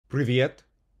Привет,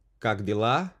 как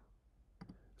дела?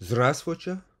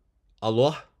 Здравствуйте,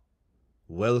 алло.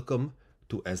 Welcome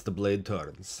to As the Blade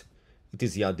Turns. It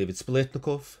is я, David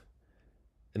Spletnikov,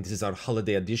 and this is our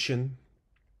holiday edition,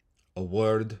 A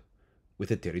Word with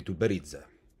Eteri Tutberidze.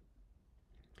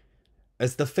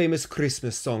 As the famous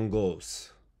Christmas song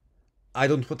goes, I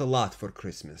don't want a lot for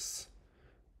Christmas.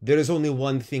 There is only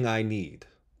one thing I need.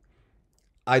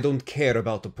 I don't care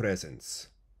about the presents.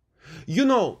 You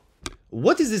know,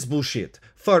 what is this bullshit?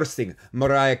 First thing,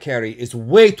 Mariah Carey is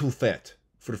way too fat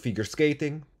for figure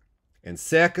skating. And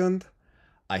second,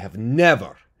 I have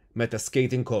never met a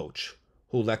skating coach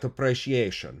who lacked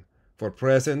appreciation for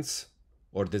presents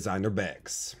or designer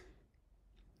bags.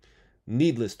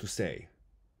 Needless to say,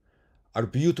 our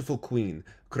beautiful queen,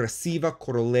 Krasiva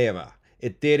Koroleva,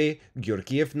 Eteri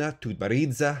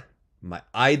Tutberidze, my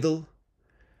idol,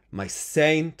 my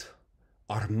saint,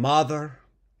 our mother,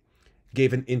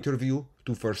 gave an interview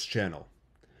to First Channel.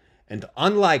 And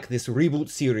unlike this reboot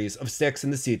series of Sex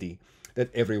and the City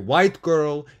that every white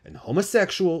girl and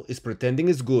homosexual is pretending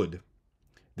is good,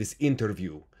 this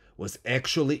interview was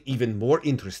actually even more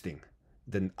interesting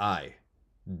than I,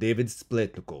 David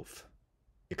Spletnikov,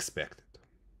 expected.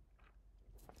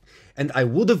 And I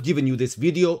would have given you this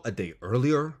video a day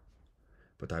earlier,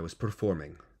 but I was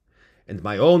performing, and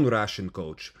my own Russian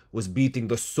coach was beating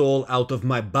the soul out of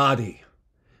my body.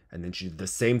 And then she did the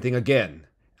same thing again,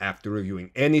 after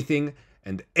reviewing anything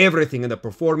and everything in the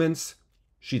performance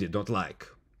she did not like.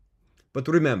 But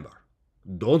remember,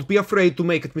 don't be afraid to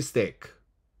make a mistake.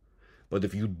 But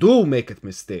if you do make a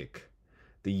mistake,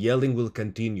 the yelling will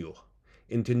continue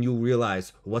until you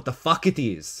realize what the fuck it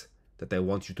is that I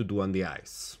want you to do on the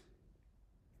ice.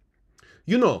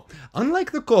 You know,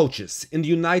 unlike the coaches in the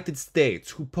United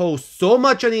States who post so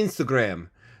much on Instagram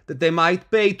that they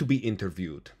might pay to be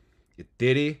interviewed,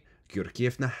 Eteri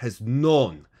has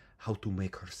known how to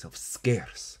make herself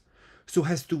scarce, so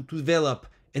as to develop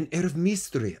an air of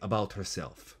mystery about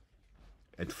herself.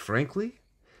 And frankly,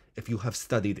 if you have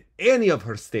studied any of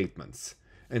her statements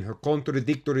and her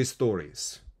contradictory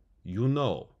stories, you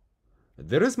know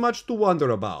there is much to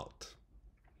wonder about.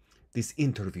 This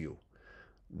interview,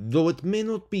 though it may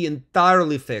not be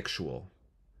entirely factual,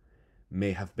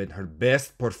 may have been her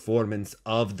best performance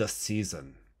of the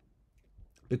season.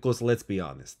 Because let's be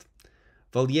honest,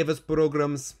 Valieva's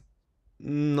programs,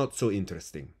 not so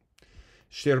interesting.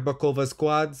 Sherbakova's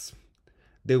quads,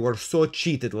 they were so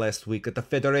cheated last week that the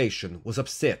Federation was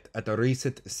upset at a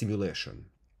recent simulation.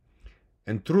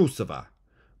 And Trusova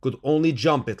could only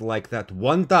jump it like that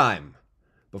one time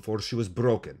before she was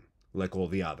broken like all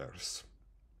the others.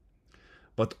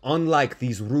 But unlike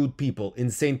these rude people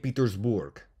in St.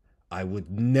 Petersburg, I would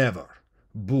never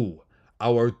boo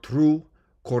our true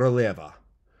Koroleva,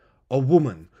 a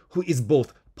woman who is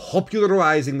both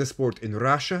popularizing the sport in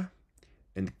Russia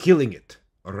and killing it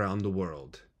around the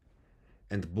world.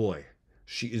 And boy,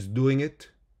 she is doing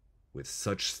it with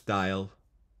such style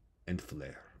and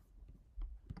flair.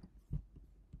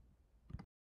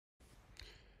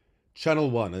 Channel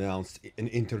 1 announced an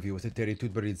interview with Eteri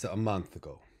Tutberidze a month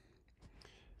ago.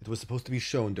 It was supposed to be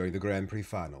shown during the Grand Prix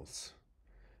Finals,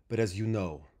 but as you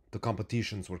know, the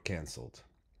competitions were cancelled.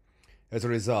 As a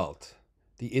result,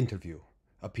 the interview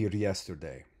appeared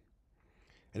yesterday,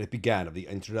 and it began with the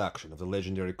introduction of the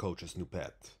legendary coach's new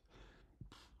pet.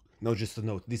 Now just a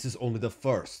note, this is only the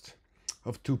first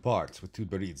of two parts with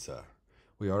Tutberidze.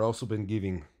 We are also been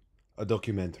giving a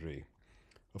documentary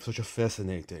of such a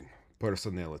fascinating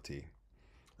personality,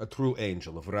 a true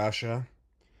angel of Russia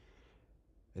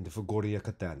and of Goria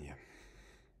Catania.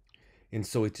 And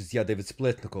so it is David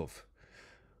Spletnikov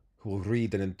who will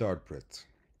read and interpret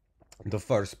the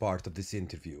first part of this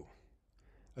interview,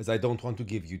 as I don't want to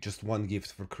give you just one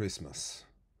gift for Christmas,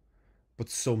 but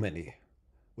so many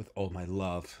with all my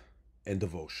love and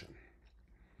devotion.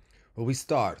 Well, we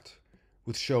start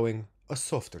with showing a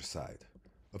softer side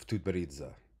of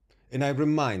Tutberidze, and I'm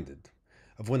reminded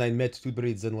of when I met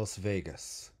Tutberidze in Las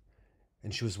Vegas,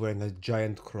 and she was wearing a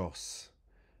giant cross,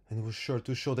 and was sure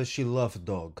to show that she loved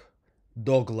Dog.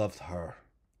 Dog loved her.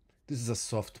 This is a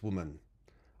soft woman,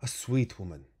 a sweet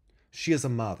woman. She is a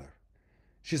mother.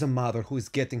 She's a mother who is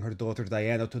getting her daughter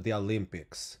Diana to the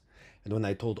Olympics. And when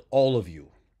I told all of you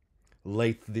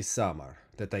late this summer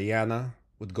that Diana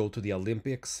would go to the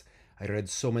Olympics, I read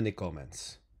so many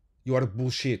comments. You are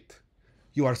bullshit.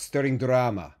 You are stirring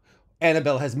drama.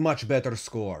 Annabelle has much better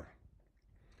score.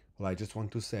 Well, I just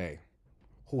want to say,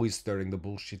 who is stirring the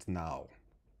bullshit now?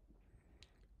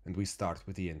 And we start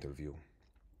with the interview.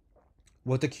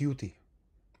 What a cutie.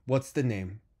 What's the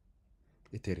name?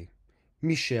 Eteri.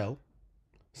 Michelle.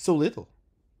 So little.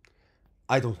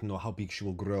 I don't know how big she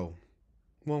will grow.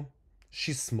 Well,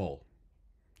 she's small.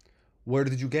 Where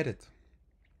did you get it?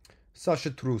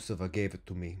 Sasha Trusova gave it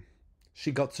to me.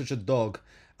 She got such a dog.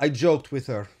 I joked with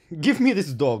her. Give me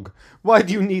this dog. Why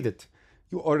do you need it?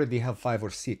 You already have 5 or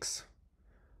 6.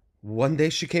 One day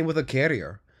she came with a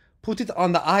carrier, put it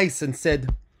on the ice and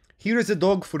said, here is a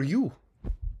dog for you.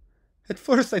 At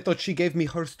first I thought she gave me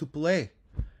hers to play.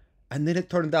 And then it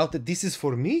turned out that this is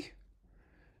for me.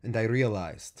 And I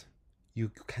realized you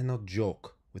cannot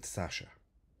joke with Sasha.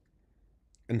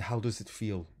 And how does it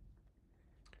feel?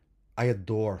 I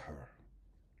adore her.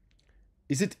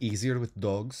 Is it easier with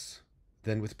dogs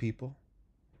than with people?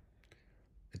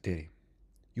 Eteri,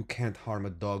 you can't harm a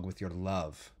dog with your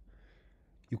love.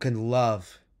 You can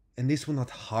love, and this will not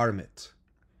harm it.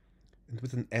 And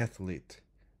with an athlete,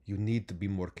 you need to be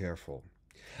more careful.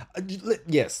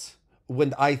 Yes,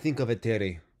 when I think of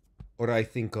Eteri, or I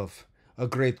think of a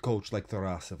great coach like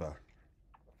Tarasova,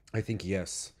 I think,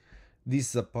 yes, this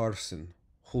is a person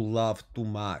who loves too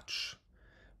much.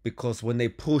 Because when they're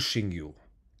pushing you,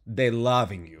 they're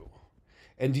loving you.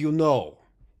 And you know,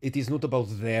 it is not about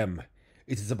them,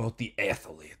 it is about the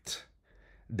athlete.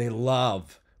 They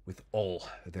love with all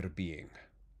their being.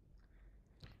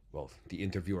 Well, the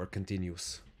interviewer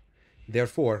continues.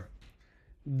 Therefore,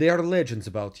 there are legends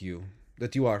about you,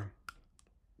 that you are...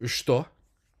 Что?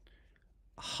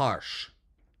 Harsh.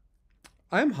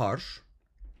 I am harsh.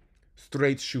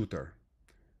 Straight shooter.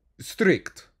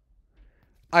 Strict.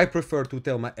 I prefer to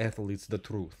tell my athletes the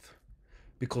truth,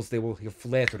 because they will hear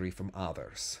flattery from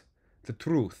others. The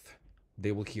truth,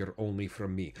 they will hear only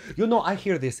from me. You know, I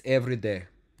hear this every day.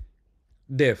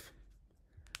 Dev,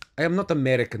 I am not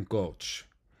American coach.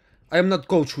 I am not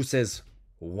coach who says,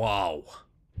 wow.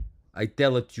 I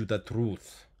tell it you the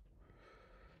truth.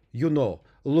 You know,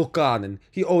 Lukanen,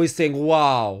 he always saying,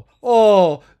 wow.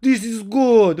 Oh, this is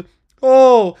good.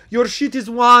 Oh, your shit is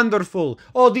wonderful.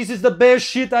 Oh, this is the best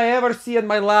shit I ever see in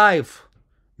my life.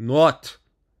 Not.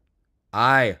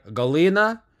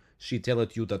 Galina, she tell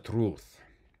it you the truth.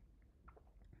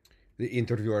 The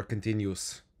interviewer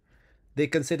continues. They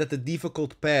can say that the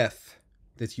difficult path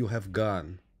that you have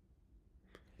gone.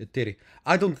 Eteri,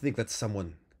 I don't think that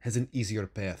someone has an easier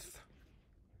path.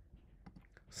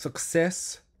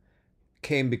 Success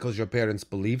came because your parents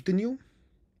believed in you?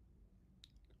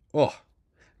 Oh,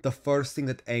 the first thing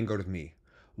that angered me,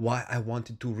 why I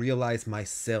wanted to realize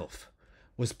myself,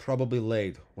 was probably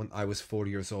laid when I was 4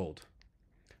 years old.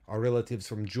 Our relatives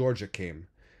from Georgia came.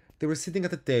 They were sitting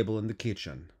at the table in the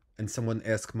kitchen, and someone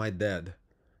asked my dad,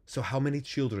 so how many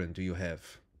children do you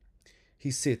have?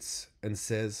 He sits and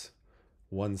says,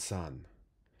 1 son.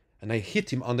 And I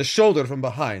hit him on the shoulder from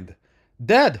behind.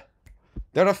 Dad,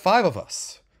 there are 5 of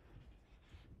us.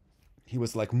 He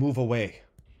was like, move away.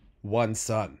 1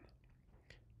 son.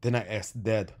 Then I asked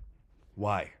Dad,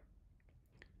 why?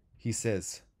 He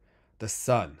says, the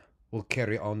son will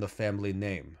carry on the family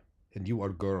name, and you are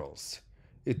girls.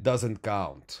 It doesn't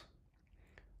count.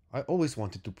 I always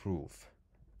wanted to prove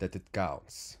that it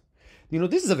counts. You know,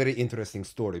 this is a very interesting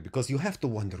story because you have to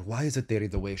wonder, why is Eteri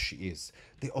the way she is?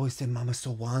 They always say, Mama's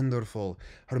so wonderful.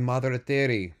 Her mother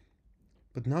Eteri.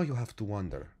 But now you have to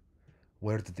wonder,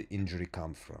 where did the injury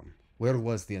come from? Where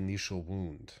was the initial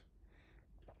wound?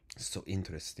 So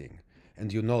interesting.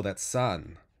 And you know that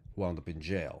son wound up in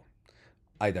jail.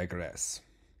 I digress.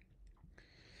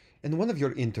 In one of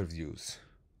your interviews,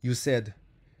 you said,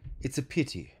 it's a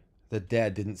pity that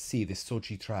Dad didn't see the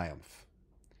Sochi triumph.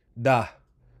 Da.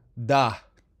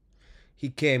 He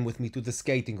came with me to the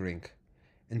skating rink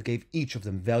and gave each of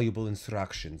them valuable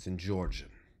instructions in Georgian.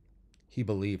 He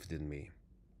believed in me.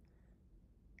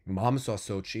 Mom saw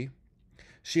Sochi.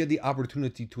 She had the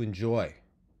opportunity to enjoy.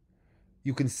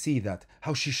 You can see that,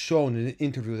 how she's shown in an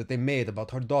interview that they made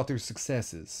about her daughter's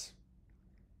successes.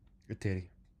 Eteri,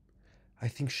 I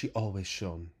think she always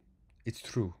shown. It's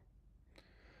true.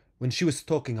 When she was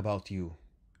talking about you,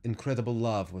 incredible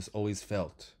love was always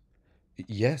felt.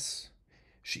 Yes,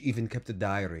 she even kept a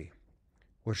diary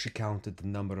where she counted the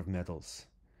number of medals.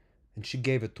 And she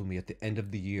gave it to me at the end of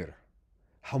the year.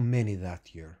 How many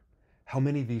that year? How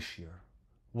many this year?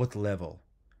 What level?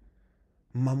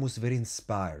 Mom was very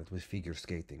inspired with figure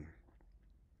skating.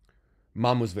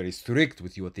 Mom was very strict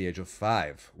with you at the age of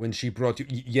 5 when she brought you...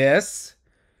 Yes?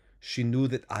 She knew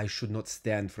that I should not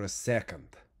stand for a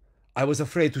second. I was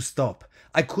afraid to stop.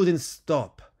 I couldn't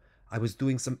stop. I was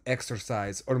doing some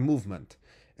exercise or movement,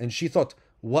 and she thought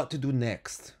what to do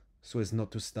next so as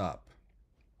not to stop.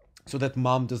 So that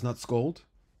Mom does not scold?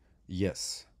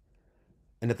 Yes.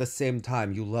 And at the same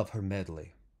time you love her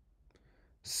madly.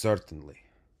 Certainly.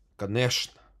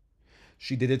 Конечно.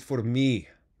 She did it for me,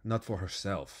 not for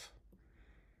herself.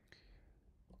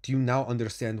 Do you now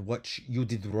understand what you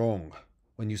did wrong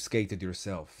when you skated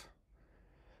yourself?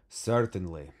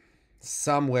 Certainly.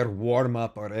 Some were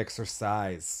warm-up or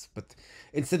exercise, but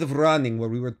instead of running where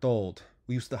we were told,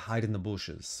 we used to hide in the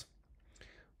bushes.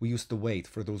 We used to wait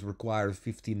for those required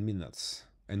 15 minutes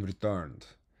and returned.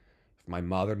 If my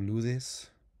mother knew this,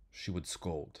 she would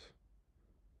scold.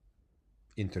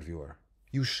 Interviewer: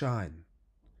 you shine.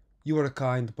 You are a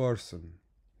kind person.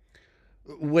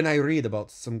 When I read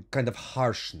about some kind of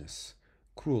harshness,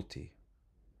 cruelty,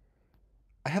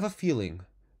 I have a feeling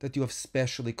that you have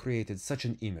specially created such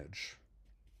an image.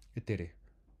 Eteri: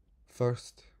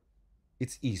 first,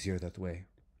 it's easier that way.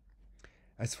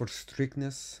 As for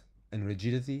strictness and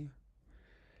rigidity,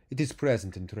 it is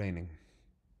present in training.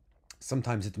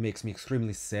 Sometimes it makes me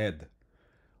extremely sad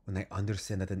when I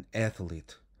understand that an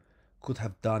athlete could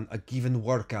have done a given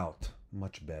workout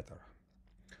much better.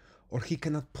 Or he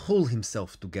cannot pull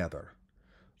himself together.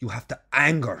 You have to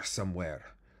anger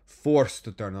somewhere, force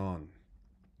to turn on.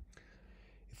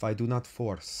 If I do not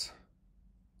force,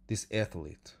 this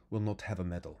athlete will not have a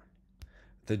medal.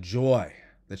 The joy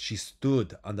that she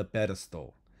stood on the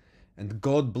pedestal, and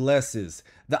God blesses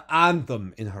the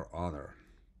anthem in her honor,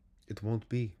 it won't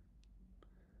be.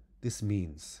 This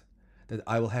means that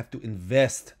I will have to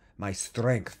invest my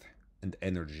strength and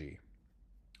energy.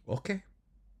 Okay,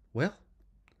 well,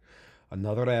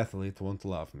 another athlete won't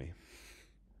love me.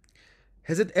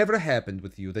 Has it ever happened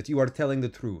with you that you are telling the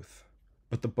truth,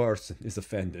 but the person is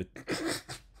offended?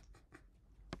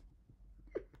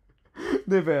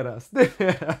 De veras, de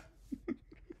veras.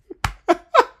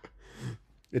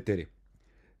 Eteri: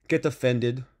 get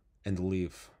offended and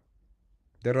leave.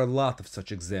 There are a lot of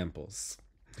such examples.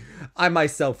 I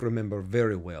myself remember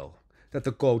very well that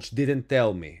the coach didn't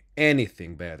tell me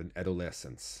anything bad in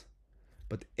adolescence,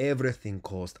 but everything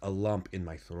caused a lump in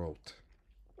my throat.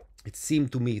 It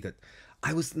seemed to me that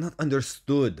I was not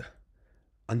understood,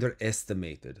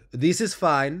 underestimated. This is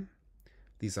fine.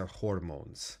 These are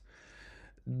hormones.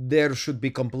 There should be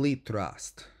complete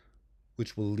trust,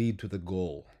 which will lead to the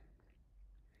goal.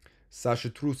 Sasha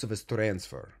Trusova's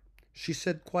transfer. She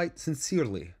said quite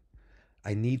sincerely,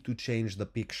 I need to change the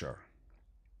picture.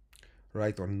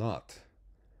 Right or not,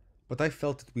 but I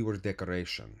felt that we were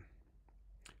decoration.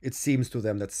 It seems to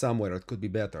them that somewhere it could be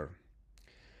better.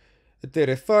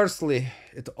 Firstly,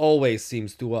 it always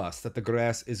seems to us that the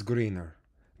grass is greener,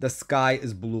 the sky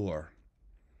is bluer.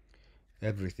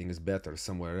 Everything is better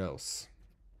somewhere else.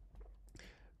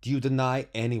 Do you deny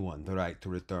anyone the right to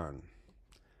return?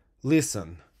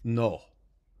 Listen, no.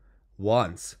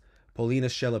 Once, Polina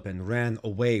Shelepin ran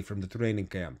away from the training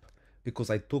camp because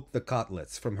I took the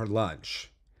cutlets from her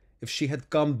lunch. If she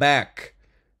had come back,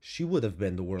 she would have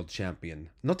been the world champion.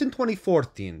 Not in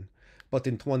 2014, but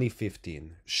in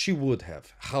 2015. She would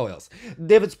have. How else?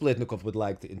 David Spletnikov would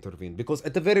like to intervene because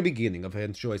at the very beginning of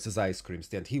Hans Joyce's ice cream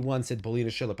stand, he once said Polina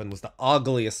Shelepin was the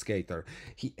ugliest skater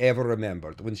he ever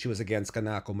remembered when she was against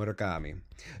Kanako Murakami.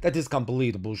 That is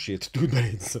complete bullshit,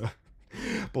 Tutberidze.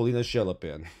 Polina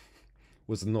Shelepin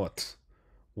was not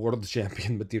world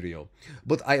champion material.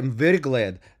 But I am very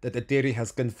glad that Eteri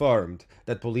has confirmed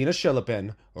that Polina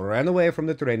Shelepin ran away from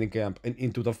the training camp and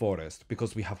into the forest,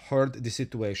 because we have heard the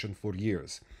situation for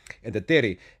years. And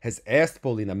Eteri has asked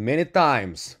Polina many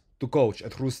times to coach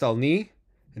at Hrustalny,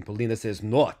 and Polina says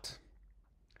not.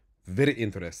 Very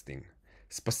interesting.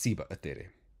 Spasiba, Eteri.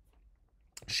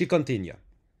 She continued.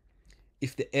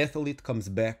 If the athlete comes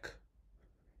back,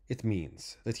 it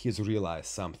means that he has realized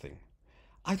something.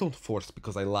 I don't force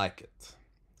because I like it.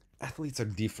 Athletes are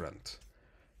different.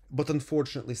 But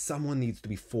unfortunately, someone needs to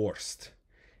be forced.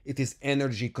 It is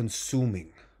energy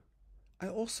consuming. I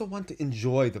also want to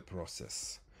enjoy the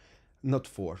process, not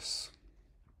force.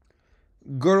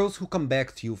 Girls who come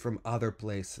back to you from other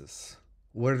places,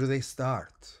 where do they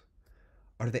start?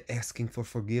 Are they asking for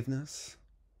forgiveness?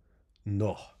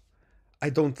 No,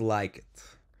 I don't like it.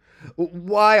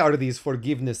 Why are these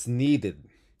forgiveness needed?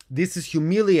 This is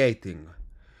humiliating.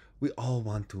 We all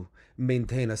want to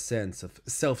maintain a sense of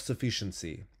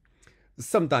self-sufficiency.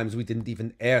 Sometimes we didn't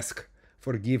even ask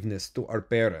forgiveness to our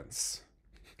parents.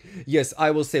 Yes,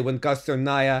 I will say when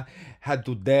Kostorная had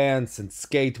to dance and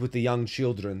skate with the young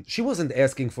children, she wasn't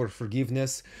asking for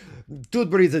forgiveness.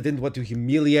 Tutberidze didn't want to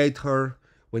humiliate her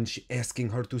when she asking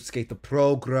her to skate the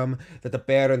program that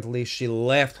apparently she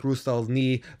left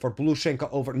Hrustalny for Plющенko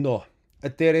over. No,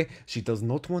 Eteri, she does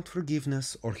not want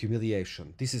forgiveness or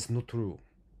humiliation. This is not true.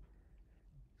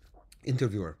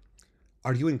 Interviewer: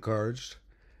 are you encouraged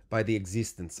by the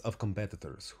existence of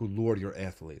competitors who lure your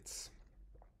athletes?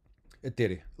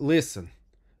 Eteri: listen,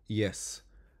 yes,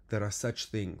 there are such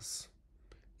things.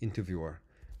 Interviewer: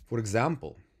 for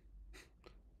example,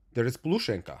 There is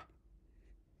Plющенко.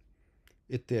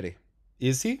 Eteri.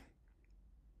 Is he?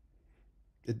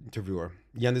 Interviewer.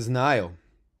 Я не знаю.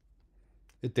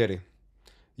 Eteri.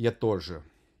 Я тоже.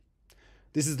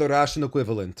 This is the Russian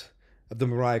equivalent of the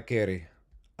Mariah Carey.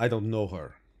 I don't know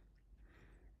her.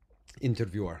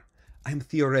 Interviewer. I'm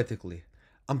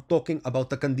talking about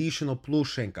the conditional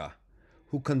Plющenko,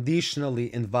 who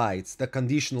conditionally invites the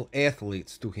conditional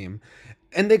athletes to him,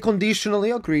 and they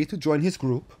conditionally agree to join his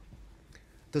group.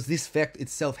 Does this fact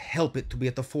itself help it to be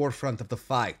at the forefront of the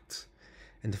fight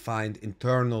and find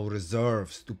internal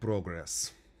reserves to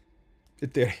progress?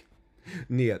 Eteri.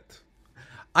 Нет.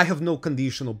 I have no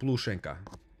conditional Plющенko.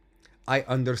 I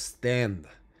understand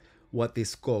what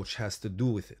this coach has to do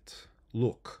with it.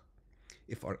 Look,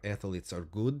 if our athletes are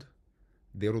good,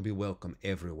 they will be welcome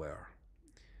everywhere.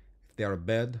 If they are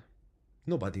bad,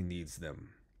 nobody needs them.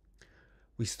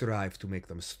 We strive to make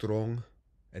them strong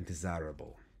and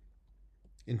desirable.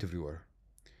 Interviewer.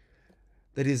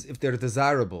 That is, if they're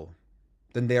desirable,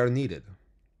 then they are needed.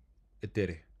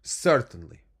 Eteri.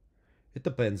 Certainly. It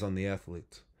depends on the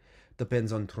athlete.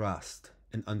 Depends on trust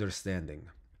and understanding.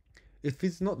 If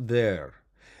it's not there,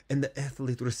 and the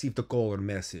athlete received a call or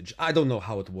message, I don't know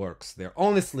how it works there.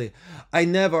 Honestly, I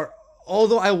never,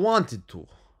 although I wanted to,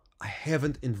 I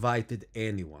haven't invited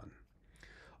anyone.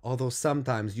 Although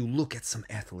sometimes you look at some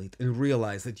athlete and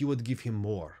realize that you would give him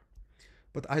more.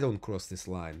 But I don't cross this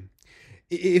line.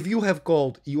 If you have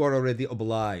called, you are already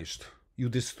obliged. You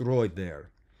destroyed there.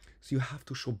 So you have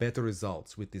to show better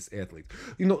results with this athlete.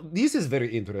 You know, this is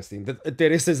very interesting. That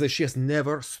Teresa says that she has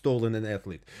never stolen an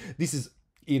athlete. This is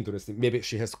interesting. Maybe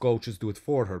she has coaches do it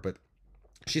for her, but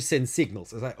she sends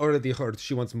signals. As I already heard,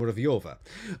 she wants Muravyova.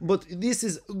 But this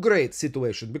is a great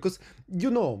situation because, you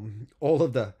know, all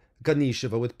of the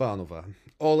Ganisheva with Panova,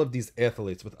 all of these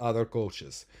athletes with other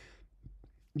coaches,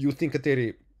 you think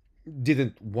Eteri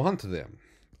didn't want them.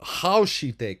 How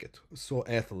she take it? So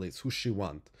athletes, who she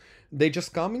want? They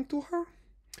just coming to her?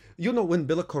 You know, when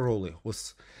Bela Karoli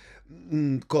was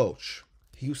coach,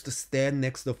 he used to stand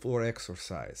next to the floor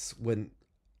exercise when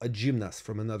a gymnast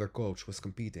from another coach was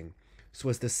competing. So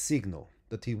as the signal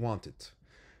that he wanted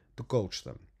to coach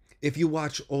them. If you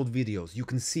watch old videos, you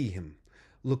can see him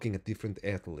looking at different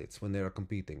athletes when they are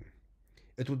competing.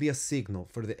 It would be a signal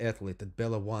for the athlete that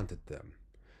Bela wanted them.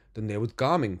 Then they would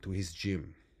coming to his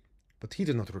gym. But he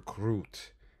did not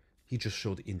recruit. He just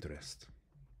showed interest.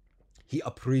 He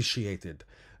appreciated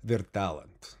their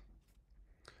talent.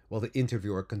 While the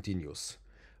interviewer continues,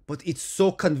 but it's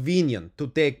so convenient to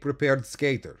take prepared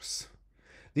skaters.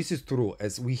 This is true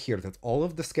as we hear that all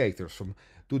of the skaters from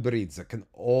Tutberidze can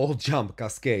all jump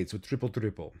cascades with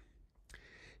triple-triple.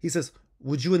 He says,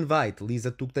 would you invite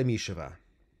Lisa Tuktamisheva?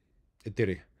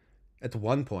 Eteri. At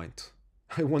one point,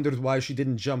 I wondered why she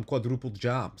didn't jump quadruple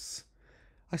jumps.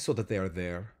 I saw that they are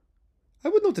there. I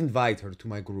would not invite her to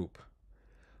my group.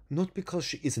 Not because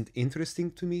she isn't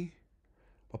interesting to me,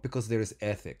 but because there is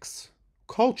ethics.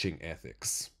 Coaching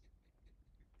ethics.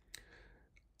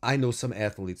 I know some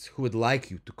athletes who would like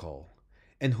you to call,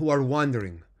 and who are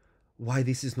wondering why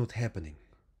this is not happening.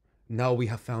 Now we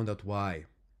have found out why.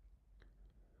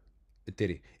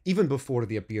 Eteri, even before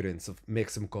the appearance of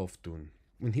Maxim Kovtun,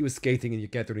 when he was skating in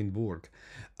Yekaterinburg,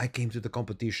 I came to the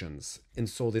competitions and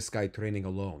saw this guy training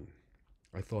alone.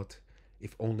 I thought,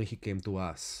 if only he came to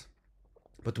us.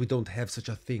 But we don't have such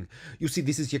a thing. You see,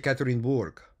 this is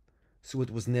Yekaterinburg, so it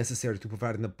was necessary to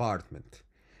provide an apartment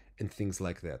and things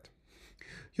like that.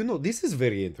 You know, this is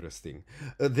very interesting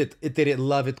that Eteri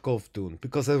loved Kovtun,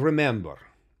 because I remember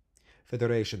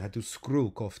Federation had to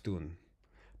screw Kovtun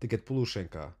to get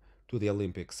Plющenko to the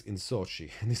Olympics in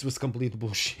Sochi, and this was complete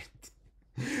bullshit.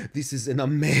 This is an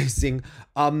amazing,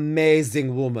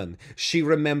 amazing woman. She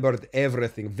remembered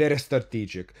everything, very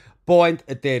strategic. Point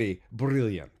Eteri,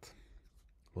 brilliant.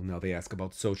 Well, now they ask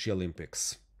about Sochi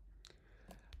Olympics.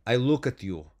 I look at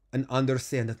you and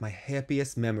understand that my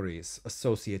happiest memories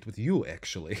associate with you,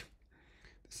 actually.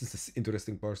 This is an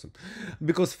interesting person.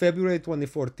 Because February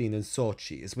 2014 in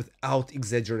Sochi is, without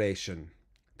exaggeration,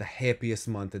 the happiest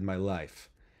month in my life.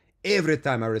 Every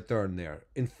time I return there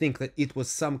and think that it was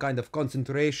some kind of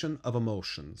concentration of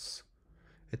emotions.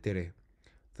 Eteri,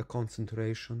 the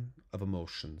concentration of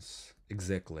emotions.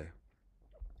 Exactly.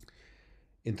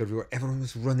 Interviewer, everyone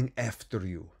was running after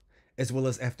you, as well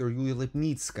as after Yulia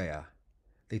Lipnitskaya.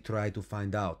 They try to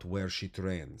find out where she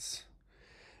trains.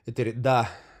 Eteri,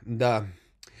 da.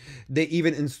 They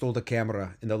even installed a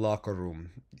camera in the locker room,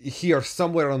 here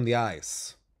somewhere on the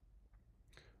ice.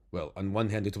 Well, on one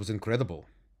hand, it was incredible.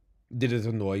 Did it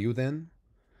annoy you then?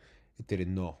 Eteri,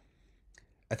 no.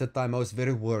 At the time, I was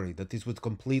very worried that this would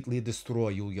completely destroy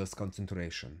Yulia's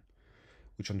concentration.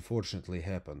 which unfortunately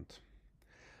happened.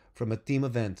 From a team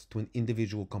event to an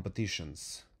individual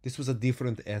competitions, this was a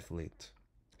different athlete.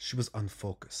 She was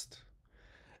unfocused.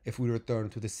 If we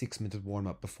returned to the 6-minute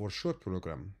warm-up before short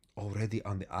program, already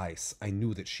on the ice, I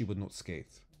knew that she would not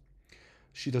skate.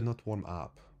 She did not warm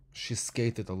up. She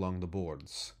skated along the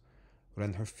boards,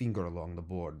 ran her finger along the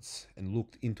boards, and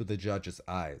looked into the judge's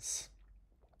eyes.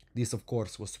 This, of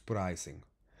course, was surprising.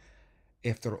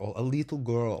 After all, a little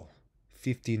girl,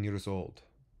 15 years old,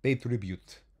 paid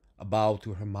tribute, a bow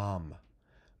to her mom.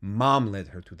 Mom led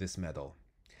her to this medal.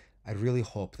 I really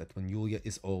hope that when Yulia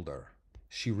is older,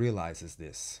 she realizes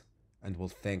this and will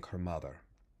thank her mother.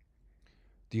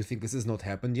 Do you think this has not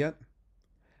happened yet?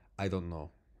 I don't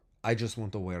know. I just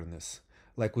want awareness.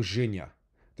 Like with Evgenia,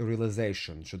 the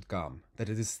realization should come that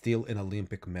it is still an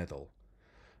Olympic medal,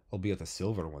 albeit a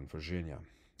silver one for Evgenia.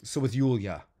 So with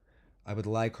Yulia, I would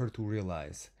like her to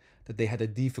realize that they had a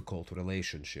difficult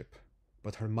relationship,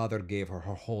 but her mother gave her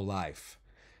her whole life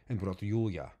and brought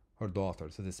Yulia, her daughter,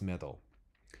 to this medal.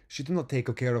 She did not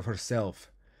take care of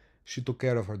herself. She took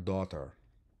care of her daughter.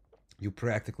 You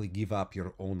practically give up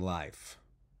your own life.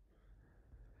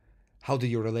 How did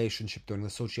your relationship during the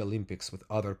Sochi Olympics with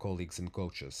other colleagues and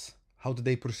coaches? How did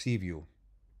they perceive you?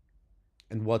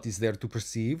 And what is there to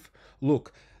perceive?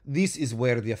 Look, this is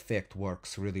where the effect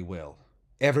works really well.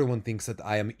 Everyone thinks that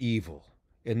I am evil,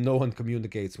 and no one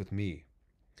communicates with me.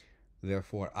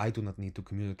 Therefore, I do not need to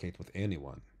communicate with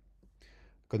anyone.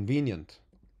 Convenient?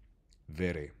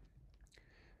 Very.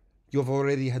 You have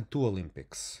already had 2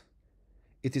 Olympics.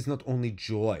 It is not only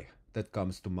joy that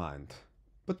comes to mind,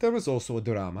 but there is also a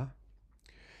drama.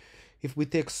 If we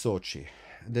take Sochi,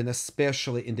 then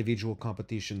especially individual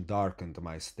competition darkened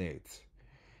my state.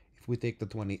 If we take the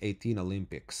 2018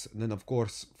 Olympics, then of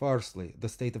course, firstly, the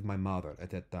state of my mother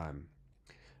at that time.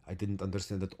 I didn't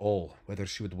understand at all whether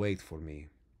she would wait for me.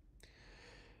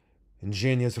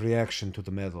 Evgenia's reaction to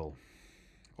the medal.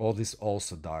 All this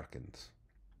also darkened.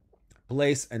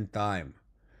 Place and time.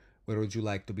 Where would you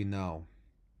like to be now?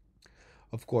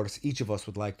 Of course, each of us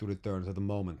would like to return to the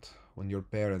moment when your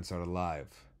parents are alive.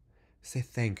 Say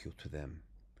thank you to them.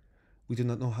 We do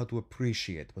not know how to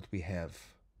appreciate what we have.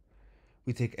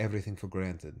 We take everything for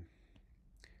granted.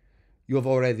 You have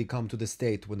already come to the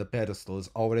state when the pedestal is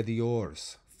already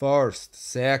yours. First,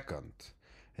 second,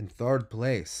 and third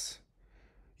place.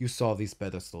 You saw these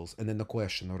pedestals, and then the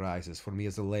question arises for me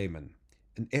as a layman,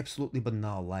 an absolutely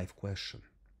banal life question.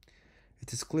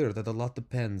 It is clear that a lot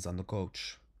depends on the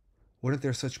coach. Weren't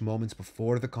there such moments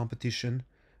before the competition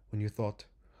when you thought,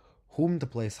 whom to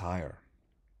place higher?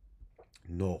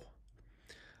 No.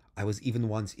 I was even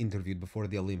once interviewed before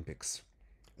the Olympics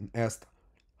and asked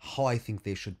how I think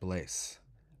they should place.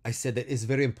 I said that it is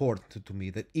very important to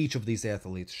me that each of these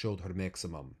athletes showed her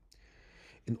maximum,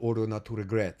 in order not to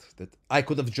regret that I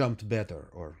could have jumped better,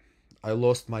 or I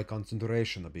lost my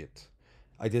concentration a bit.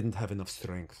 I didn't have enough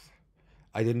strength.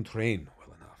 I didn't train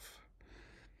well enough.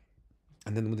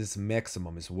 And then what this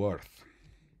maximum is worth.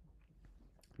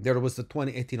 There was the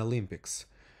 2018 Olympics,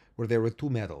 where there were 2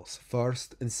 medals,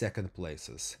 first and second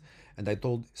places. And I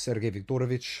told Sergei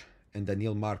Viktorovich and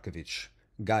Danil Markovich,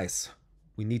 guys,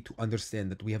 we need to understand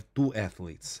that we have 2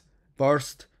 athletes,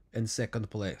 first and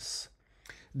second place.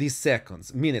 These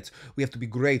seconds, minutes, we have to be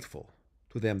grateful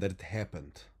to them that it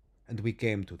happened. And we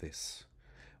came to this.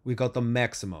 We got the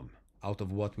maximum out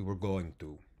of what we were going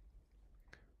to.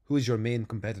 Who is your main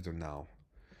competitor now?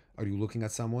 Are you looking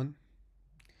at someone?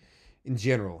 In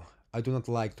general, I do not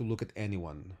like to look at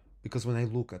anyone, because when I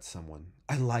look at someone,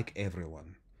 I like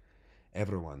everyone.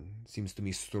 Everyone seems to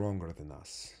me stronger than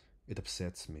us. It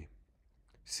upsets me.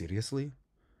 Seriously?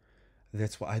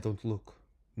 That's why I don't look.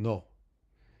 No.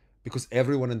 Because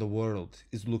everyone in the world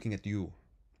is looking at you.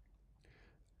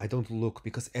 I don't look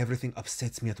because everything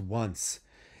upsets me at once.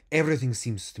 Everything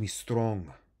seems to me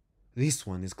strong. This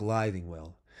one is gliding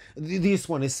well. This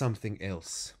one is something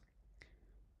else.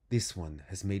 This one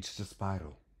has made such a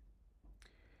spiral.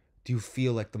 Do you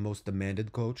feel like the most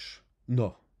demanded coach?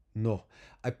 No.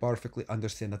 I perfectly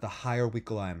understand that the higher we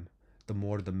climb, the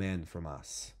more demand from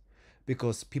us.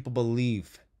 Because people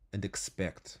believe and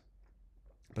expect.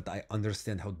 But I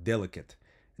understand how delicate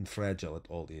and fragile it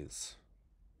all is.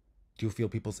 Do you feel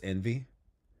people's envy?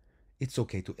 It's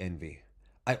okay to envy.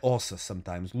 I also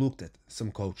sometimes looked at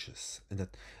some coaches and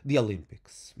at the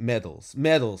Olympics, medals,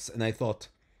 and I thought,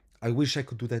 I wish I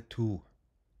could do that too.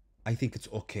 I think it's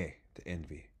okay to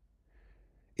envy.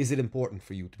 Is it important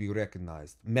for you to be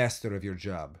recognized, master of your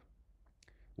job?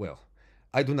 Well,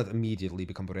 I do not immediately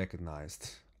become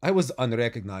recognized. I was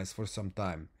unrecognized for some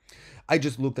time. I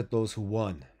just looked at those who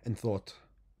won and thought,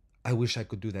 I wish I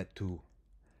could do that too.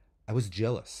 I was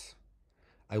jealous.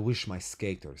 I wish my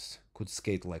skaters could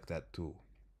skate like that too.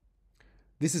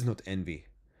 This is not envy.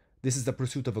 This is the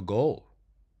pursuit of a goal.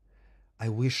 I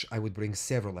wish I would bring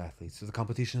several athletes to the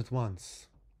competition at once.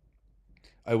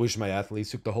 I wish my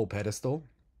athletes took the whole pedestal.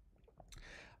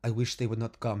 I wish they would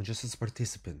not come just as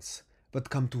participants, but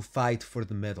come to fight for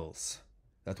the medals.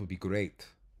 That would be great.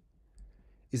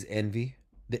 Is envy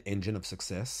the engine of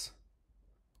success?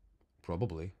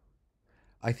 Probably.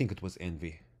 I think it was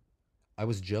envy. I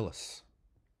was jealous.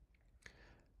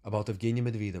 About Evgenia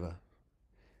Medvedeva.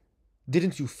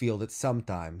 Didn't you feel that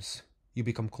sometimes you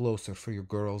become closer for your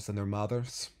girls than their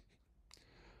mothers?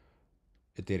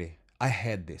 Eteri, I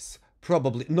had this.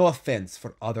 Probably, no offense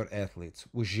for other athletes,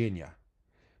 with Evgenia.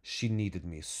 She needed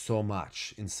me so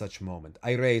much in such moment.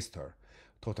 I raised her,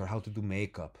 taught her how to do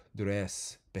makeup,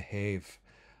 dress, behave,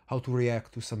 how to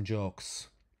react to some jokes.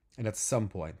 And at some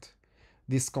point,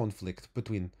 this conflict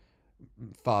between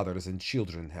fathers and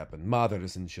children happened,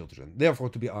 mothers and children. Therefore,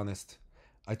 to be honest,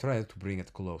 I tried to bring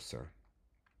it closer.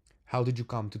 How did you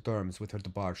come to terms with her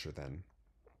departure then?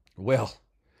 Well,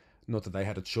 not that I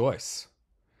had a choice.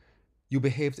 You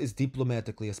behaved as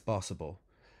diplomatically as possible,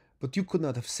 but you could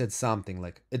not have said something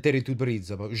like Eteri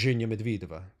Tutberidze about Evgenia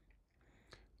Medvedeva.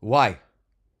 Why?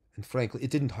 And frankly, it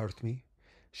didn't hurt me.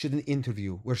 She had an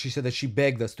interview where she said that she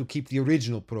begged us to keep the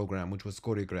original program, which was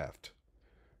choreographed.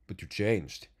 But you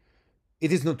changed.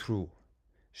 It is not true.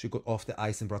 She got off the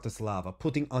ice in Bratislava,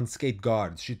 putting on skate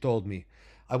guards. She told me,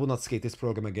 I will not skate this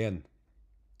program again.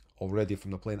 Already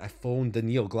from the plane, I phoned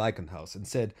Danil Glaikenhaus and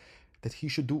said that he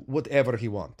should do whatever he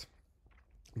wants,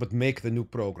 but make the new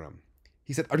program.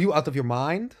 He said, are you out of your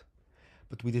mind?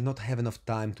 But we did not have enough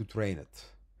time to train it.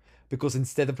 Because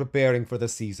instead of preparing for the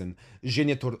season,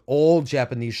 Evgenia toured all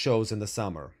Japanese shows in the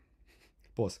summer.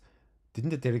 Pause.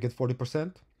 Didn't Eteri get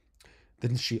 40%?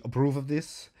 Didn't she approve of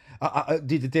this?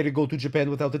 Did Eteri go to Japan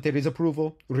without Eteri's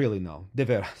approval? Really, no. De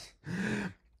veras.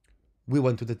 We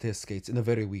went to the test skates in a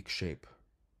very weak shape.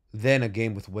 Then a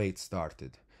game with weight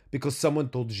started. Because someone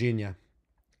told Evgenia,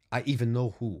 I even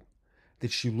know who,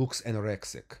 that she looks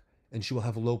anorexic and she will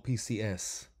have low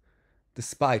PCS.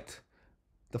 Despite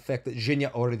the fact that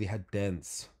Evgenia already had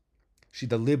dents. She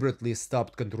deliberately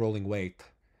stopped controlling weight.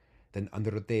 Then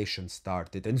under-rotation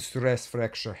started and stress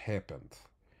fracture happened.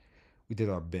 We did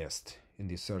our best in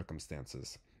these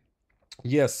circumstances.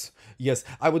 Yes,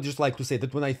 I would just like to say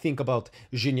that when I think about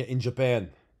Evgenia in Japan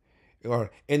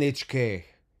or NHK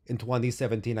in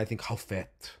 2017, I think how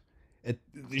fat.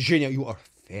 Evgenia, you are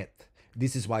fat.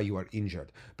 This is why you are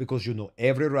injured. Because you know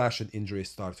every Russian injury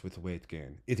starts with weight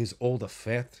gain. It is all the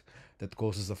fat that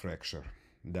causes a fracture.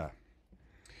 Da.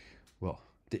 Well,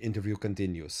 the interview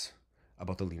continues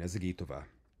about Alina Zagitova.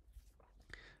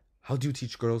 How do you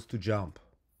teach girls to jump?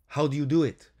 How do you do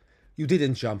it? You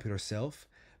didn't jump yourself,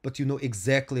 but you know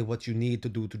exactly what you need to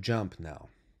do to jump now.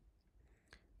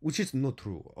 Which is not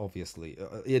true, obviously.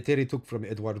 Eteri took from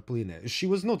Edouard Pline. She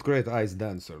was not great ice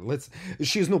dancer.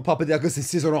 She is no Papadakis and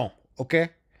Cizeron, okay?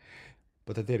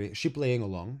 But Eteri, she playing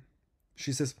along.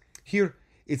 She says, here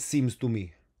it seems to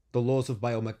me the laws of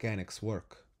biomechanics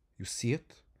work. You see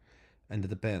it? And it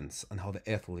depends on how the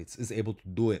athlete is able to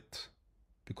do it.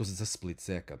 Because it's a split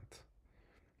second.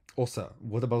 Also,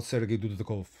 what about Sergei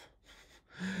Dudakov?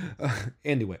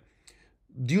 Anyway,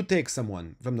 do you take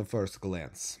someone from the first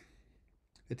glance?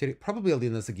 Probably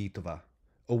Alina Zagitova.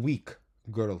 A weak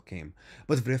girl came,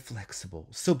 but very flexible,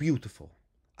 so beautiful.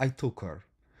 I took her.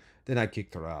 Then I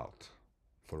kicked her out.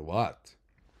 For what?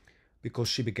 Because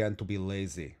she began to be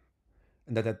lazy.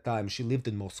 And at that time she lived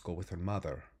in Moscow with her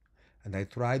mother. And I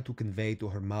tried to convey to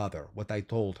her mother what I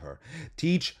told her.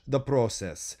 Teach the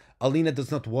process. Alina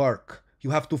does not work.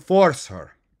 You have to force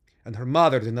her. And her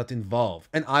mother did not involve.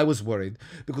 And I was worried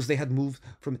because they had moved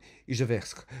from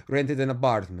Izhevsk, rented an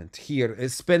apartment here,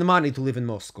 spent money to live in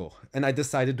Moscow. And I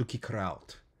decided to kick her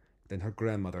out. Then her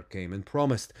grandmother came and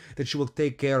promised that she will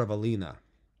take care of Alina.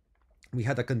 We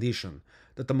had a condition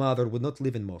that the mother would not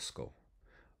live in Moscow.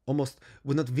 Almost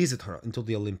would not visit her until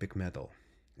the Olympic medal.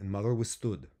 And mother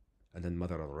withstood. And then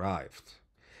mother arrived.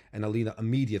 And Alina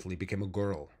immediately became a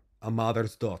girl, a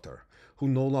mother's daughter, who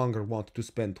no longer wanted to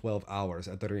spend 12 hours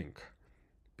at the rink,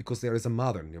 because there is a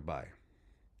mother nearby.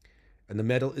 And the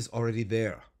medal is already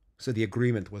there, so the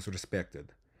agreement was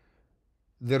respected.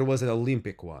 There was an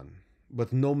Olympic one,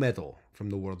 but no medal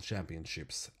from the World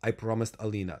Championships. I promised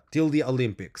Alina, till the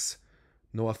Olympics.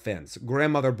 No offense,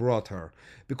 grandmother brought her,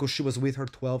 because she was with her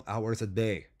 12 hours a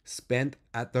day, spent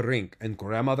at the rink, and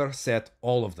grandmother set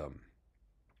all of them.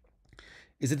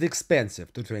 Is it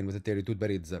expensive to train with Eteri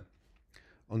Tutberidze?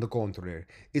 On the contrary,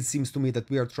 it seems to me that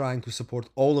we are trying to support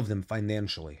all of them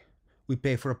financially. We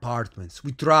pay for apartments,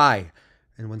 we try,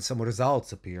 And when some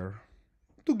results appear,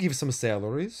 to give some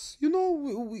salaries, you know,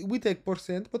 we take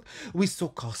percent, but we sew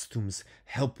costumes,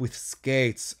 help with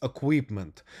skates,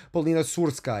 equipment. Polina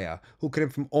Surskaya, who came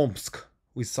from Omsk,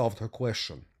 we solved her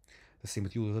question. The same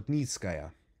with Yulia Lipnitskaya.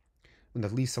 When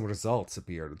at least some results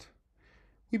appeared,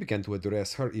 we began to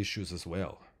address her issues as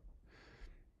well.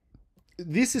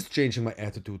 This is changing my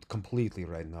attitude completely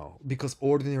right now, because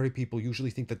ordinary people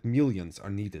usually think that millions are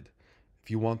needed if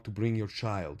you want to bring your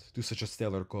child to such a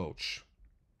stellar coach.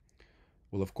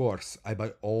 Well, of course, I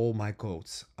buy all my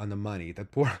coats on the money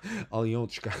that poor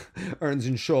Alyonchka earns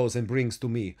in shows and brings to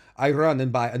me. I run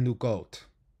and buy a new coat.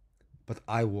 But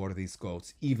I wore these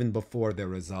coats even before their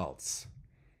results.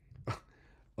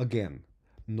 Again,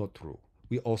 not true.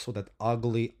 We also that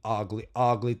ugly,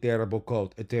 terrible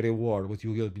coat Eteri wore with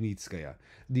Yulia Lipnitskaya.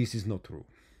 This is not true.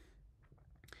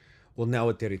 Well,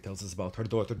 now Eteri tells us about her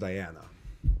daughter Dayana.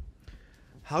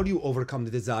 How do you overcome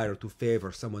the desire to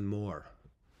favor someone more?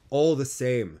 All the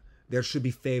same, there should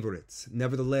be favorites.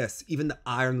 Nevertheless, even the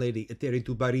Iron Lady Eteri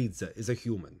Tutberidze is a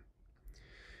human.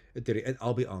 Eteri, and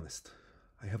I'll be honest,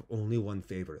 I have only one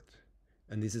favorite,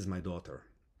 and this is my daughter.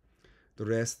 The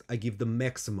rest, I give the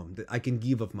maximum that I can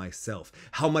give of myself,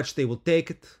 how much they will take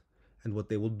it, and what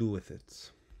they will do with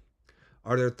it.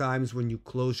 Are there times when you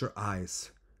close your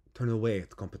eyes, turn away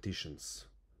at competitions?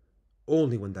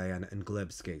 Only when Diana and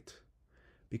Gleb skate,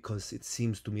 because it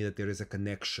seems to me that there is a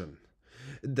connection,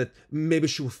 that maybe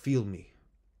she will feel me.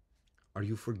 Are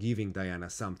you forgiving Diana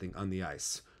something on the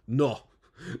ice? No,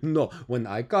 when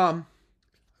I come,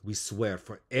 we swear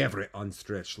for every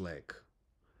unstretched leg.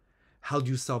 How do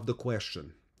you solve the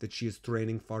question that she is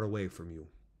training far away from you?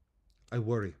 I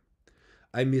worry.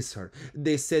 I miss her.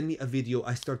 They send me a video,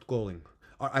 I start calling,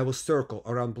 or I will circle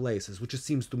around places which it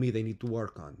seems to me they need to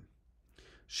work on.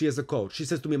 She has a coach. She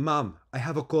says to me, Mom, I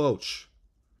have a coach.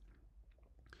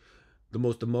 The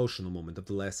most emotional moment of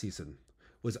the last season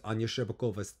was Anya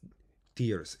Shebakova's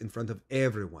tears in front of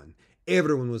everyone.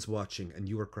 Everyone was watching and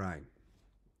you were crying.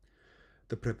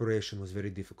 The preparation was very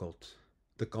difficult.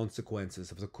 The consequences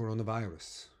of the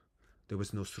coronavirus. There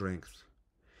was no strength.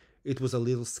 It was a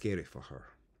little scary for her.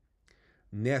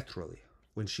 Naturally,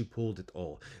 when she pulled it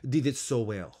all, did it so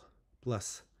well.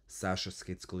 Plus, Sasha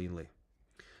skates cleanly.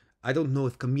 I don't know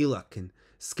if Kamila can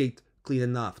skate clean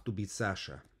enough to beat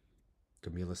Sasha.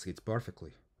 Kamila skates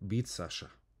perfectly, beats Sasha.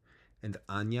 And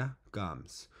Anya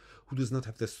comes, who does not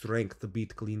have the strength to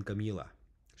beat clean Kamila.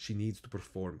 She needs to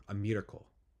perform a miracle.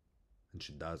 And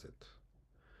she does it.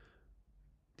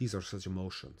 These are such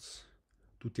emotions.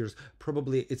 2 tears.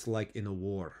 Probably it's like in a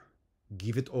war.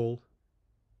 Give it all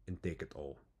and take it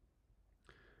all.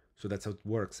 So that's how it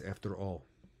works after all.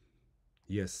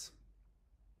 Yes.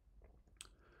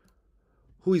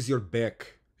 Who is your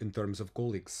back in terms of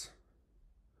colleagues?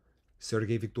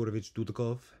 Sergei Viktorovich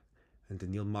Dudkov and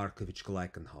Danil Markovich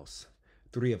Glейхенгауз.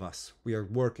 3 of us. We are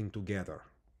working together.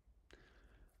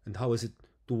 And how is it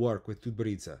to work with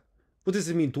Tutberidze? What does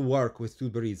it mean to work with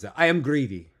Tutberidze? I am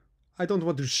greedy. I don't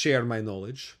want to share my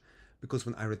knowledge. Because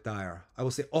when I retire, I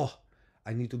will say, oh,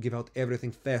 I need to give out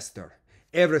everything faster.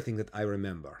 Everything that I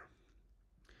remember.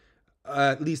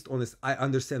 At least, honest, I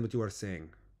understand what you are saying.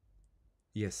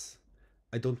 Yes,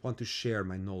 I don't want to share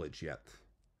my knowledge yet.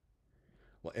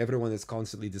 Well, everyone is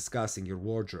constantly discussing your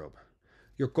wardrobe.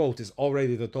 Your coat is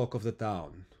already the talk of the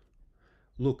town.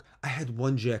 Look, I had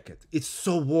one jacket. It's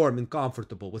so warm and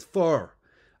comfortable with fur.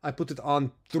 I put it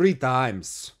on 3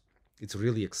 times. It's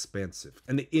really expensive.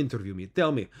 And they interview me.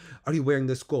 Tell me, are you wearing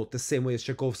this coat the same way as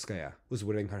Tchaikovskaya was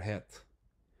wearing her hat?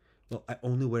 Well, I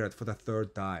only wear it for the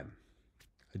 3rd time.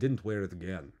 I didn't wear it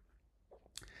again.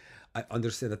 I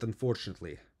understand that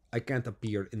unfortunately, I can't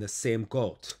appear in the same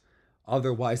coat.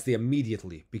 Otherwise, they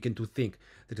immediately begin to think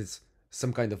that it's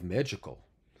some kind of magical.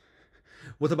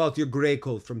 What about your gray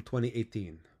coat from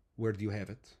 2018? Where do you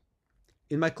have it?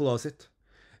 In my closet.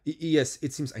 Yes,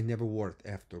 it seems I never wore it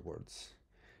afterwards.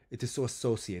 It is so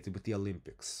associated with the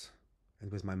Olympics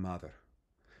and with my mother.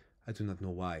 I do not know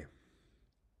why.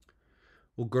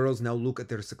 Well, girls now look at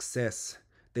their success.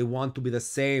 They want to be the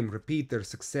same, repeat their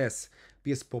success,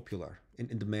 be as popular,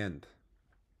 in demand.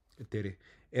 Eteri,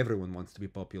 everyone wants to be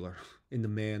popular, in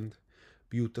demand,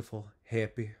 beautiful,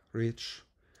 happy, rich.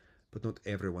 But not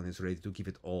everyone is ready to give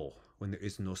it all when there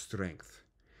is no strength.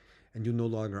 And you no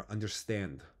longer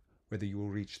understand whether you will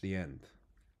reach the end.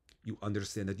 You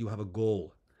understand that you have a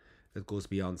goal that goes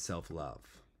beyond self-love.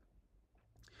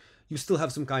 You still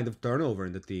have some kind of turnover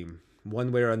in the team,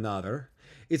 one way or another.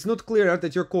 It's not clear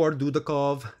that your core,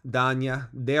 Dudakov, Danya,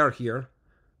 they're here.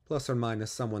 Plus or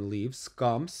minus someone leaves,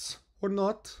 comes, or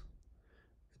not.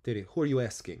 Eteri, who are you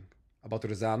asking? About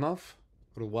Rozanov?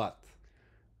 Or what?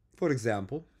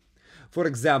 For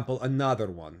example, another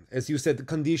one, as you said,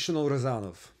 conditional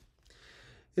Rozanov.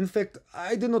 In fact,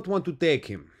 I do not want to take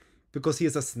him, because he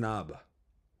is a snob.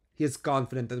 He is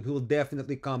confident that we will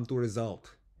definitely come to a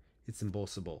result. It's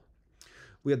impossible.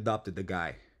 We adopted the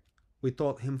guy. We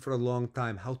taught him for a long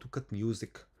time how to cut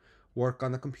music, work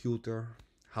on a computer,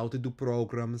 how to do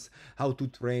programs, how to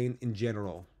train in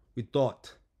general. We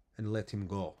taught and let him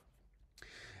go.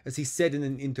 As he said in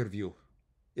an interview,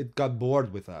 it got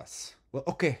bored with us. Well,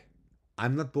 okay,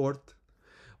 I'm not bored.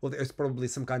 Well, there's probably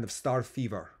some kind of star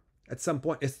fever. At some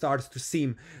point, it starts to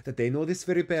seem that they know this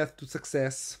very path to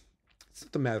success. It's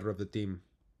not a matter of the team.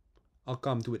 I'll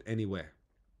come to it anyway.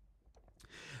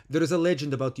 There is a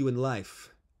legend about you in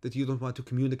life, that you don't want to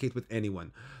communicate with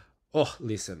anyone. Oh,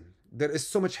 listen, there is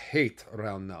so much hate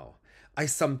around now. I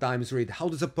sometimes read, how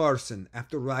does a person,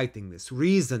 after writing this,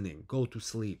 reasoning, go to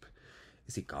sleep?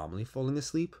 Is he calmly falling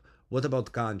asleep? What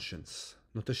about conscience?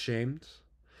 Not ashamed?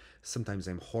 Sometimes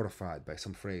I'm horrified by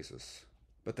some phrases.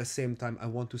 But at the same time, I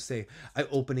want to say, I'm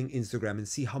opening Instagram and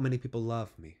see how many people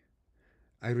love me.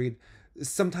 I read,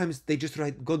 sometimes they just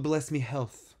write, God bless me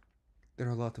health. There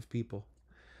are a lot of people.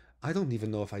 I don't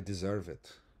even know if I deserve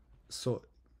it. So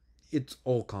it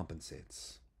all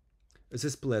compensates. Is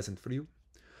this pleasant for you?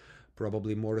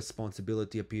 Probably more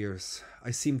responsibility appears.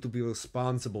 I seem to be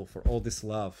responsible for all this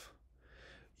love.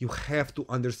 You have to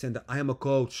understand that I am a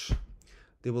coach.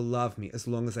 They will love me as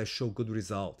long as I show good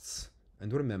results.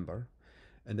 And remember,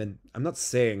 and then I'm not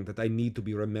saying that I need to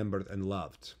be remembered and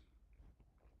loved.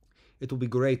 It will be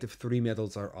great if 3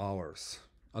 medals are ours.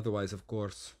 Otherwise, of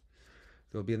course,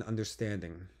 there will be an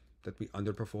understanding that we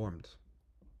underperformed.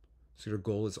 So your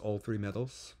goal is all 3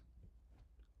 medals?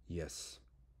 Yes.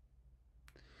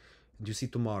 And you see,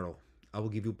 tomorrow, I will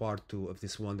give you part 2 of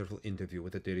this wonderful interview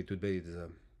with Eteri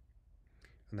Tutberidze.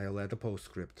 And I'll add a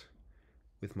postscript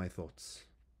with my thoughts.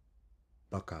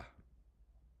 Пока.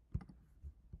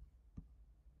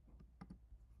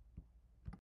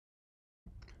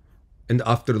 And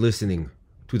after listening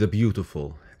to the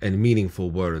beautiful and meaningful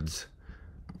words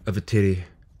of Eteri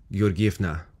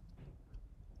Georgievna,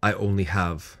 I only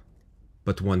have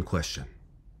but one question.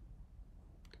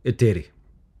 Eteri,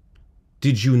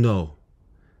 did you know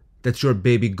that your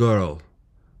baby girl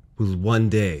will one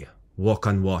day walk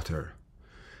on water?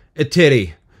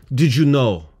 Eteri, did you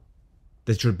know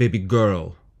that your baby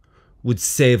girl would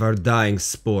save our dying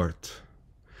sport?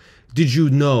 Did you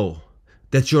know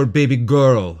that your baby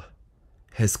girl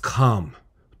has come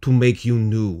to make you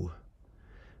new?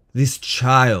 This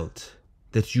child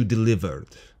that you delivered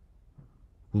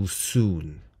will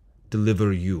soon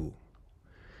deliver you.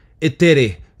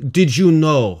 Eteri, did you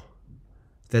know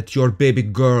that your baby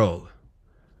girl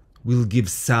will give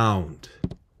sound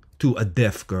to a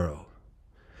deaf girl?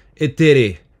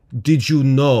 Eteri, did you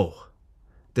know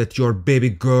that your baby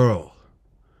girl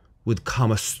would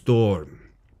calm a storm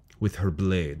with her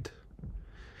blade?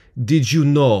 Did you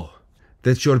know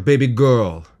that your baby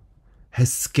girl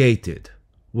has skated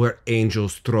where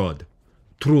angels trod?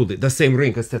 Truly, the same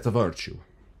ring as that's a virtue.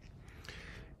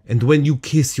 And when you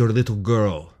kiss your little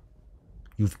girl,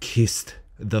 you've kissed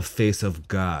the face of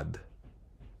God.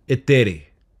 Eteri,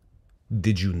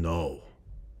 did you know?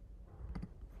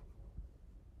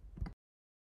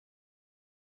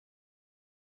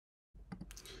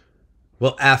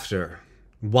 Well, after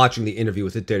watching the interview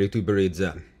with Eteri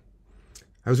Tutberidze,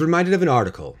 I was reminded of an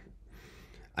article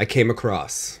I came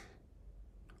across.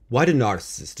 Why do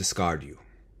narcissists discard you?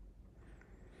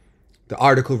 The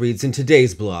article reads, in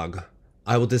today's blog,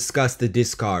 I will discuss the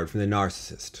discard from the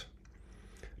narcissist.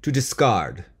 To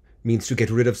discard means to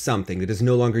get rid of something that is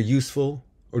no longer useful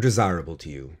or desirable to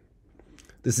you.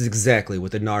 This is exactly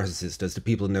what the narcissist does to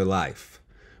people in their life,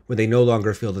 when they no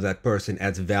longer feel that that person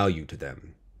adds value to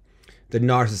them. The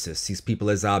narcissist sees people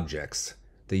as objects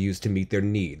they use to meet their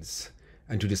needs,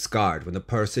 and to discard when the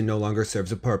person no longer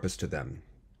serves a purpose to them.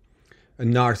 A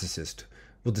narcissist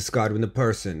will discard when the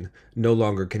person no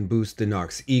longer can boost the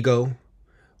narc's ego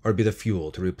or be the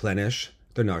fuel to replenish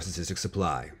their narcissistic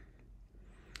supply.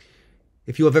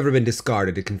 If you have ever been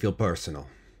discarded, it can feel personal.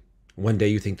 One day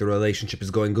you think the relationship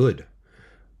is going good,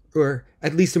 or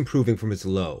at least improving from its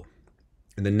low,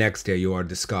 and the next day you are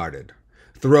discarded,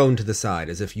 thrown to the side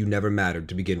as if you never mattered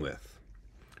to begin with.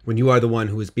 When you are the one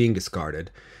who is being discarded,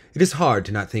 it is hard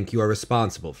to not think you are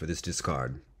responsible for this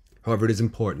discard. However, it is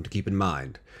important to keep in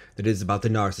mind that it is about the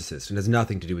narcissist and has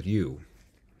nothing to do with you.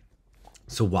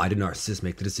 So why do narcissists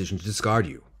make the decision to discard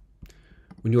you?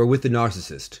 When you are with the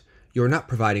narcissist, you are not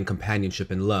providing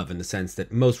companionship and love in the sense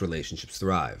that most relationships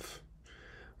thrive.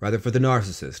 Rather, for the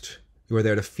narcissist, you are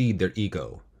there to feed their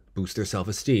ego, boost their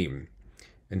self-esteem,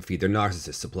 and feed their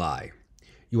narcissist supply.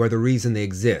 You are the reason they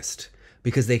exist,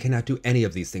 because they cannot do any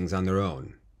of these things on their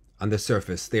own. On the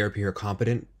surface, they appear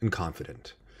competent and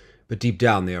confident, but deep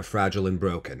down they are fragile and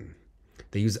broken.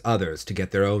 They use others to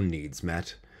get their own needs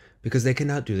met, because they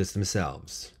cannot do this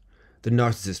themselves. The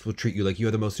narcissist will treat you like you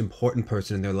are the most important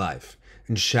person in their life,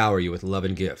 and shower you with love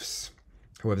and gifts.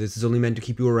 However, this is only meant to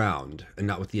keep you around, and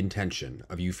not with the intention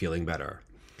of you feeling better.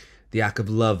 The act of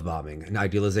love bombing and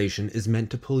idealization is meant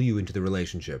to pull you into the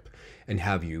relationship and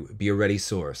have you be a ready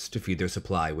source to feed their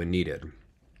supply when needed.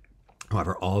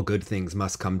 However, all good things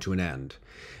must come to an end,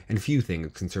 and few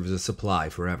things can serve as a supply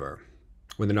forever.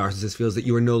 When the narcissist feels that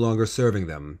you are no longer serving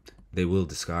them, they will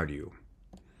discard you.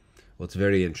 Well, it's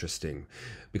very interesting,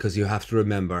 because you have to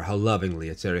remember how lovingly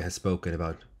Eteri has spoken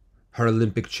about her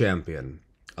Olympic champion,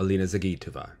 Alina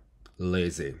Zagitova,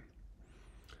 lazy.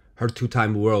 Her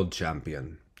two-time world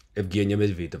champion, Evgenia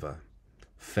Medvedeva,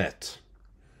 fat.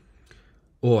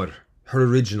 Or her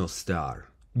original star,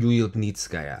 Yulia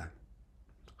Lipnitskaya,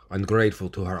 ungrateful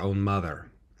to her own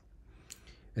mother.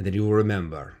 And then you will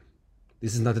remember,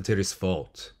 this is not Eteri's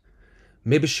fault.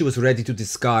 Maybe she was ready to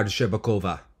discard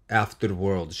Shcherbakova after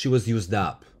Worlds. She was used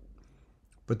up.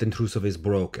 But then Trusov is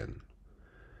broken.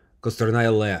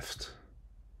 Kostorная left.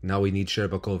 Now we need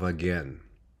Shcherbakova again.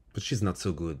 But she's not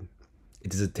so good.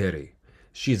 It is Eteri.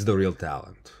 She is the real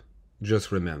talent.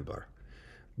 Just remember.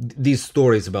 These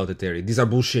stories about Eteri, these are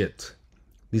bullshit.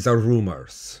 These are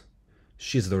rumors.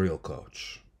 She's the real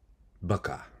coach.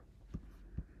 Baka.